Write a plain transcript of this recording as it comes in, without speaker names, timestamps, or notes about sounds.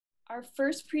Our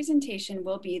first presentation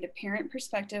will be the parent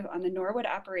perspective on the Norwood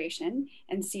operation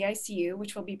and CICU,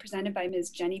 which will be presented by Ms.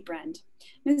 Jennie Briend.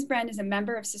 Ms. Briend is a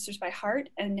member of Sisters by Heart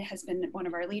and has been one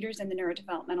of our leaders in the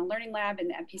Neurodevelopmental Learning Lab and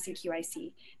the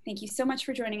NPC-QIC. Thank you so much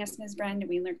for joining us, Ms. Briend, and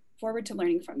we look forward to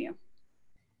learning from you.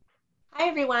 Hi,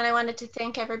 everyone. I wanted to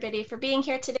thank everybody for being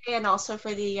here today and also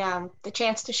for the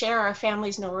chance to share our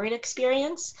family's Norwood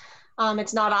experience.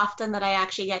 It's not often that I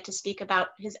actually get to speak about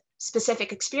his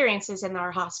specific experiences in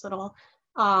our hospital.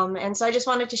 And so I just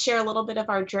wanted to share a little bit of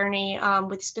our journey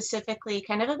with specifically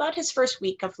kind of about his first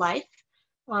week of life.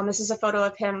 This is a photo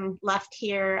of him left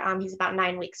here. He's about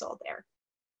 9 weeks old there.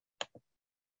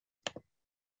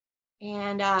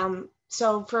 And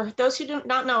so for those who do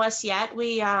not know us yet,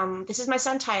 this is my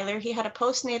son, Tyler. He had a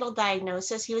postnatal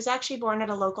diagnosis. He was actually born at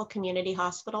a local community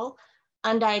hospital,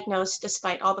 undiagnosed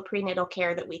despite all the prenatal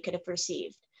care that we could have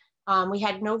received. We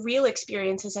had no real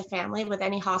experience as a family with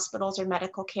any hospitals or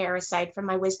medical care aside from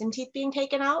my wisdom teeth being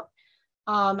taken out.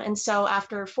 And so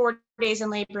after 4 days in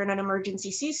labor and an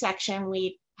emergency C-section,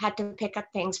 we had to pick up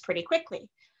things pretty quickly.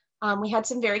 We had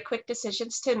some very quick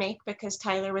decisions to make because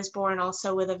Tyler was born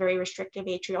also with a very restrictive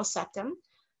atrial septum.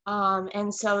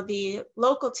 And so the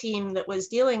local team that was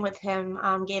dealing with him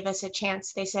gave us a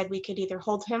chance. They said we could either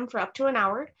hold him for up to an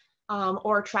hour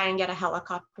or try and get a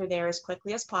helicopter there as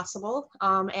quickly as possible.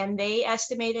 And they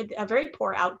estimated a very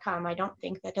poor outcome. I don't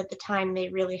think that at the time they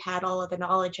really had all of the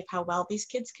knowledge of how well these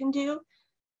kids can do.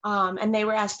 And they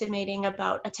were estimating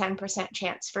about a 10%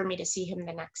 chance for me to see him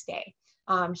the next day.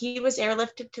 He was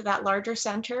airlifted to that larger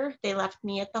center. They left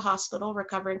me at the hospital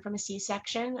recovering from a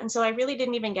C-section. And so I really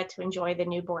didn't even get to enjoy the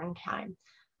newborn time.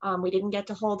 We didn't get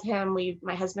to hold him.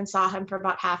 My husband saw him for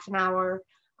about half an hour.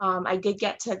 I did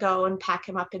get to go and pack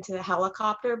him up into the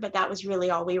helicopter, but that was really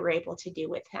all we were able to do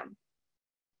with him.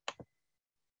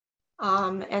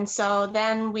 And so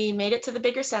then we made it to the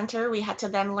bigger center. We had to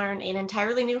then learn an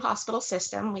entirely new hospital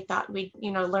system. We thought we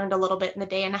learned a little bit in a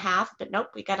day and a half, but nope,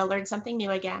 we got to learn something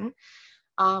new again.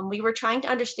 We were trying to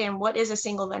understand what is a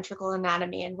single ventricle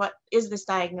anatomy and what is this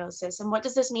diagnosis and what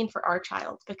does this mean for our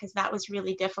child? Because that was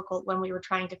really difficult when we were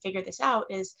trying to figure this out,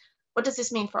 is what does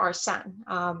this mean for our son?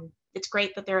 It's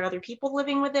great that there are other people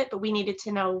living with it, but we needed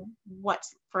to know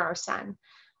what's for our son.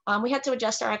 We had to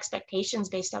adjust our expectations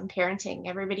based on parenting.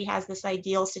 Everybody has this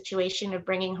ideal situation of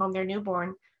bringing home their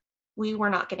newborn. We were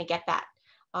not going to get that.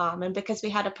 And because we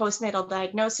had a postnatal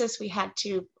diagnosis, we had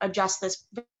to adjust this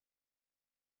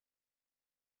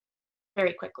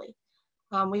very quickly.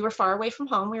 We were far away from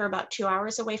home. We were about 2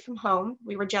 hours away from home.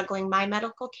 We were juggling my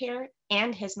medical care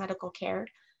and his medical care.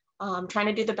 Trying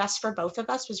to do the best for both of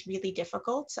us was really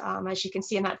difficult. As you can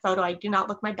see in that photo, I do not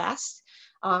look my best.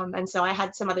 And so I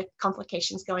had some other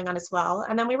complications going on as well.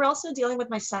 And then we were also dealing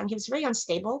with my son. He was very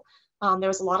unstable. There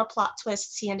was a lot of plot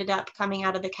twists. He ended up coming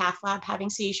out of the cath lab having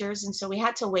seizures. And so we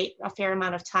had to wait a fair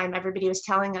amount of time. Everybody was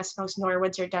telling us most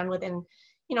Norwoods are done within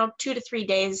 2 to 3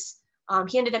 days.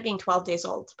 He ended up being 12 days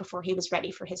old before he was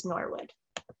ready for his Norwood.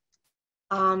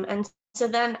 And so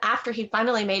then after he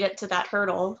finally made it to that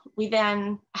hurdle, we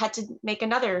then had to make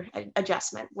another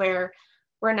adjustment where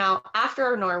we're now after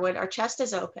our Norwood, our chest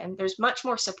is open. There's much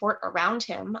more support around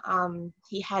him.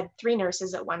 He had 3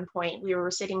 nurses at one point. We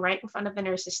were sitting right in front of the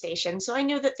nurses station. So I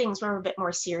knew that things were a bit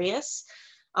more serious.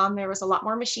 There was a lot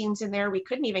more machines in there. We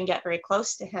couldn't even get very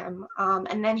close to him.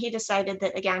 And then he decided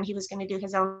that, again, he was going to do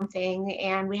his own thing,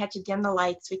 and we had to dim the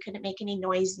lights. We couldn't make any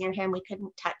noise near him. We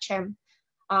couldn't touch him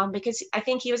because I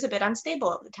think he was a bit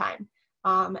unstable at the time.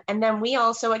 And then we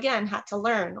also, again, had to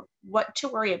learn what to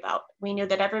worry about. We knew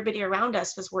that everybody around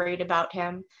us was worried about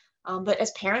him. But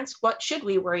as parents, what should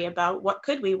we worry about? What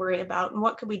could we worry about? And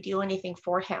what could we do anything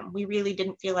for him? We really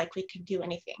didn't feel like we could do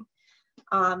anything.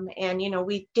 And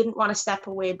we didn't want to step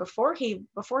away before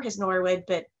his Norwood,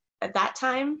 but at that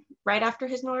time, right after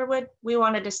his Norwood, we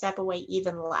wanted to step away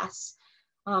even less.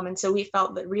 And so we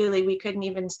felt that really we couldn't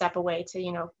even step away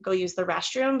to, go use the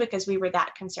restroom because we were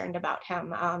that concerned about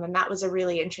him. And that was a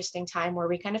really interesting time where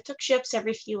we kind of took shifts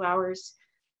every few hours.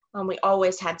 We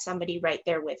always had somebody right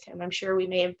there with him. I'm sure we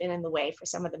may have been in the way for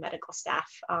some of the medical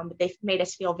staff, but they made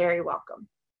us feel very welcome.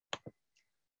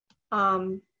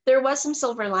 There was some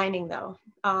silver lining though.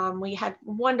 We had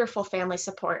wonderful family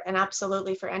support, and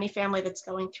absolutely for any family that's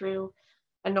going through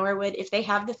a Norwood, if they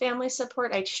have the family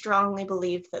support, I strongly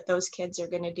believe that those kids are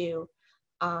going to do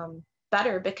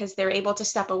better because they're able to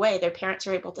step away. Their parents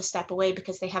are able to step away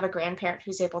because they have a grandparent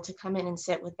who's able to come in and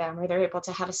sit with them, or they're able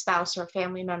to have a spouse or a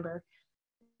family member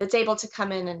that's able to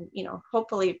come in and,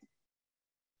 hopefully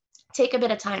take a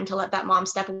bit of time to let that mom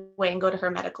step away and go to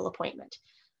her medical appointment.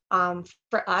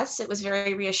 For us, it was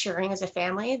very reassuring as a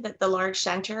family that the large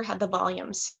center had the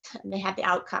volumes and they had the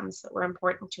outcomes that were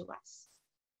important to us.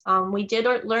 We did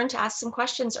learn to ask some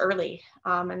questions early,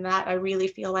 and that I really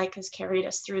feel like has carried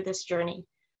us through this journey.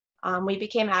 We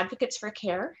became advocates for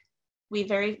care. We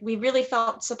really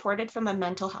felt supported from a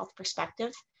mental health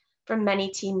perspective from many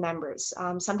team members.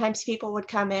 Sometimes people would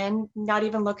come in, not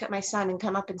even look at my son, and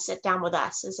come up and sit down with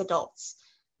us as adults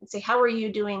and say, how are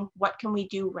you doing? What can we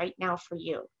do right now for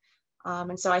you?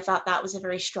 And so I thought that was a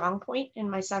very strong point in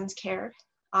my son's care.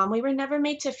 We were never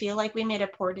made to feel like we made a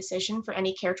poor decision for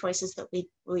any care choices that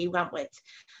we went with.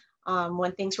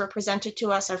 When things were presented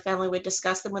to us, our family would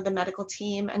discuss them with the medical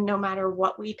team, and no matter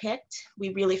what we picked, we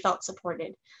really felt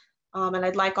supported. And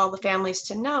I'd like all the families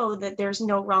to know that there's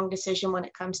no wrong decision when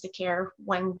it comes to care.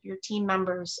 When your team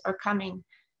members are coming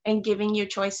and giving you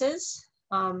choices,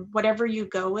 whatever you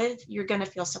go with, you're going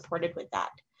to feel supported with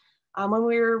that. When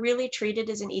we were really treated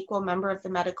as an equal member of the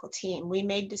medical team, we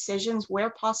made decisions where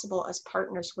possible as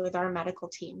partners with our medical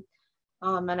team.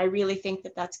 And I really think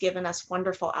that that's given us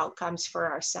wonderful outcomes for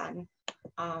our son.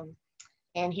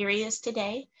 And here he is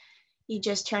today. He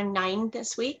just turned 9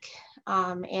 this week,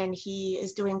 and he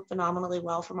is doing phenomenally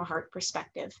well from a heart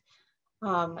perspective.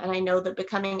 And I know that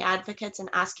becoming advocates and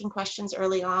asking questions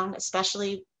early on,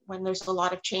 especially when there's a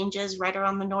lot of changes right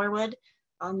around the Norwood,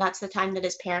 that's the time that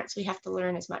as parents, we have to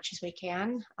learn as much as we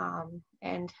can.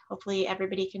 And hopefully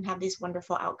everybody can have these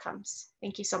wonderful outcomes.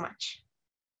 Thank you so much.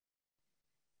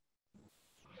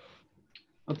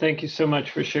 Well, thank you so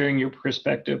much for sharing your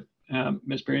perspective,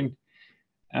 Ms. Briend.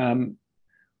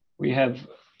 We have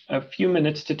a few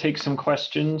minutes to take some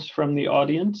questions from the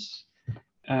audience.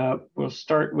 We'll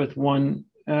start with one.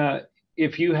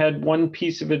 If you had one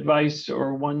piece of advice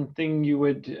or one thing you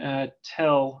would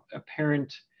tell a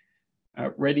parent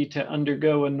ready to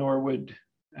undergo a Norwood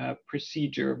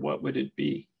procedure, what would it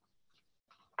be?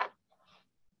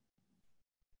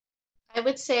 I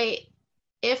would say,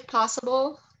 if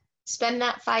possible, spend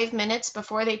that 5 minutes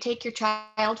before they take your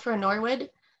child for a Norwood.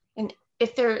 And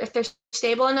if they're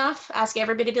stable enough, ask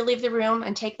everybody to leave the room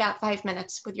and take that 5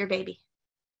 minutes with your baby.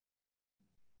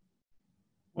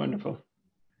 Wonderful.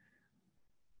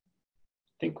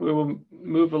 I think we will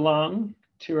move along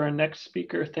to our next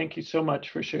speaker. Thank you so much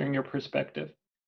for sharing your perspective.